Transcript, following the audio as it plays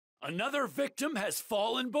Another victim has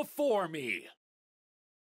fallen before me.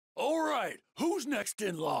 All right, who's next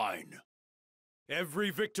in line?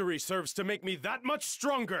 Every victory serves to make me that much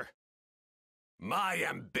stronger. My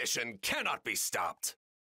ambition cannot be stopped.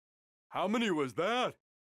 How many was that?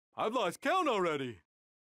 I've lost count already.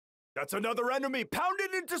 That's another enemy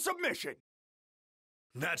pounded into submission.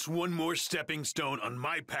 That's one more stepping stone on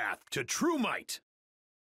my path to true might.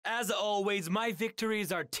 As always, my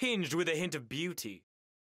victories are tinged with a hint of beauty.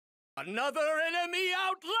 Another enemy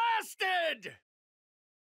outlasted!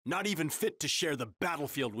 Not even fit to share the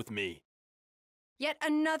battlefield with me. Yet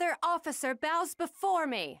another officer bows before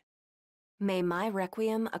me. May my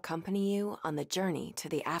requiem accompany you on the journey to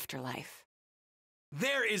the afterlife.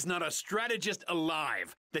 There is not a strategist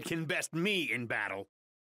alive that can best me in battle.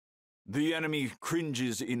 The enemy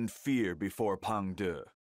cringes in fear before Pang De.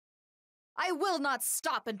 I will not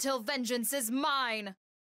stop until vengeance is mine!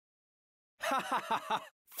 Ha ha ha ha!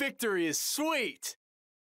 Victory is sweet!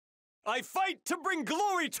 I fight to bring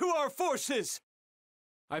glory to our forces!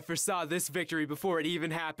 I foresaw this victory before it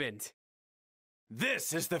even happened.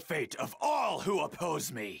 This is the fate of all who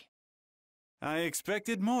oppose me. I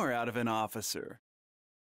expected more out of an officer.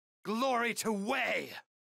 Glory to Wei!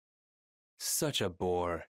 Such a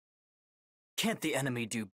bore. Can't the enemy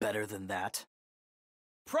do better than that?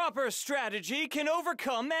 Proper strategy can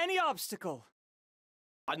overcome any obstacle.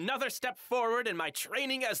 Another step forward in my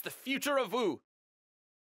training as the future of Wu.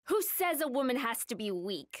 Who says a woman has to be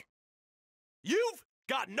weak? You've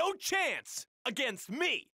got no chance against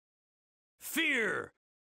me! Fear,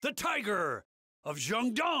 the tiger of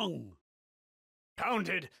Zhengdong.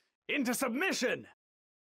 Pounded into submission.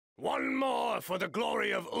 One more for the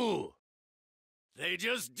glory of Wu. They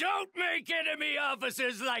just don't make enemy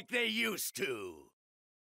officers like they used to.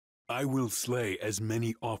 I will slay as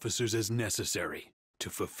many officers as necessary to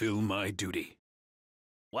fulfill my duty.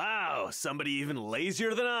 Wow, somebody even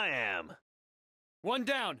lazier than I am. One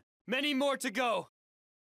down, many more to go.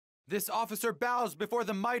 This officer bows before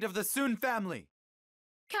the might of the Sun family.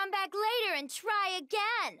 Come back later and try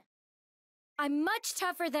again! I'm much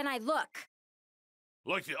tougher than I look.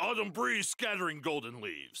 Like the autumn breeze scattering golden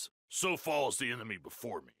leaves, so falls the enemy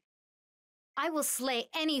before me. I will slay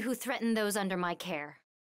any who threaten those under my care.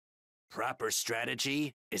 Proper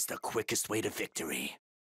strategy is the quickest way to victory.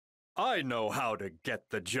 I know how to get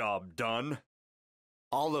the job done.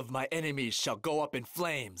 All of my enemies shall go up in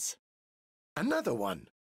flames. Another one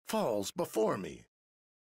falls before me.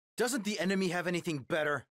 Doesn't the enemy have anything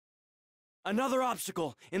better? Another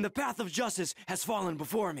obstacle in the path of justice has fallen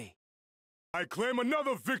before me. I claim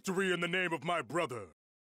another victory in the name of my brother.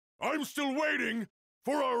 I'm still waiting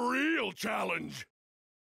for a real challenge.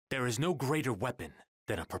 There is no greater weapon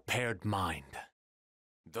than a prepared mind.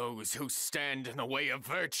 Those who stand in the way of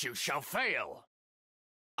virtue shall fail.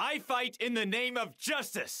 I fight in the name of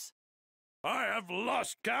justice. I have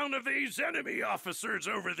lost count of these enemy officers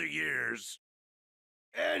over the years.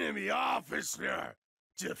 Enemy officer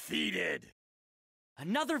defeated.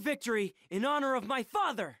 Another victory in honor of my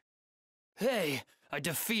father. Hey, I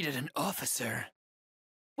defeated an officer.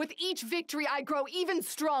 With each victory, I grow even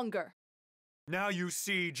stronger. Now you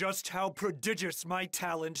see just how prodigious my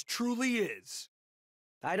talent truly is.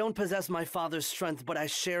 I don't possess my father's strength, but I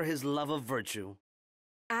share his love of virtue.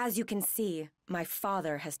 As you can see, my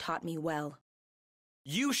father has taught me well.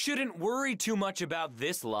 You shouldn't worry too much about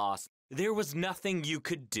this loss. There was nothing you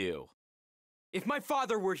could do. If my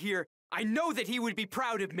father were here, I know that he would be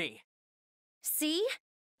proud of me. See?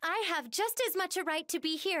 I have just as much a right to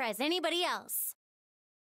be here as anybody else.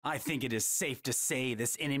 I think it is safe to say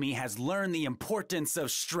this enemy has learned the importance of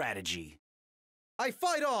strategy. I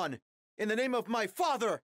fight on! In the name of my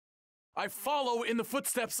father! I follow in the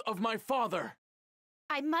footsteps of my father.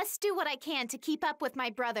 I must do what I can to keep up with my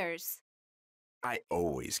brothers. I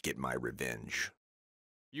always get my revenge.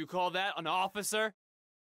 You call that an officer?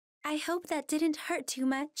 I hope that didn't hurt too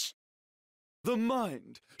much. The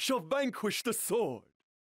mind shall vanquish the sword.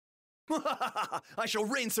 I shall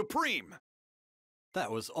reign supreme.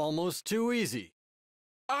 That was almost too easy.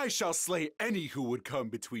 I shall slay any who would come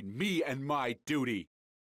between me and my duty.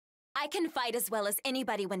 I can fight as well as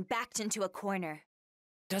anybody when backed into a corner.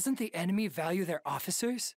 Doesn't the enemy value their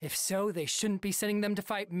officers? If so, they shouldn't be sending them to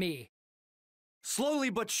fight me. Slowly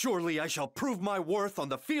but surely I shall prove my worth on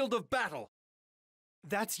the field of battle.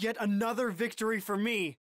 That's yet another victory for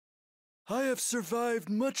me. I have survived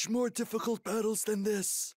much more difficult battles than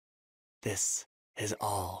this. This is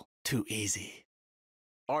all too easy.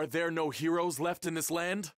 Are there no heroes left in this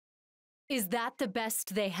land? Is that the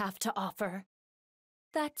best they have to offer?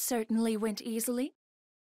 That certainly went easily.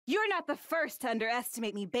 You're not the first to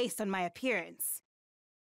underestimate me based on my appearance.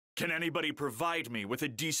 Can anybody provide me with a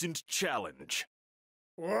decent challenge?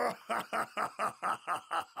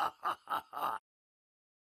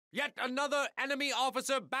 Yet another enemy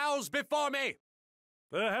officer bows before me!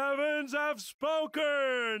 The heavens have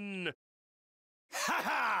spoken! Ha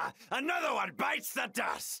ha! Another one bites the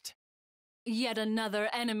dust! Yet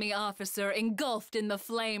another enemy officer engulfed in the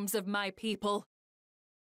flames of my people.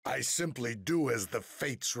 I simply do as the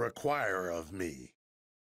fates require of me.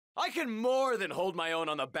 I can more than hold my own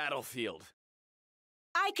on the battlefield.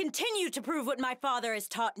 I continue to prove what my father has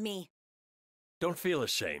taught me. Don't feel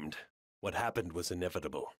ashamed. What happened was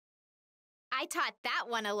inevitable. I taught that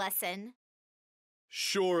one a lesson.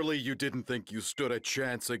 Surely you didn't think you stood a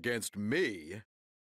chance against me?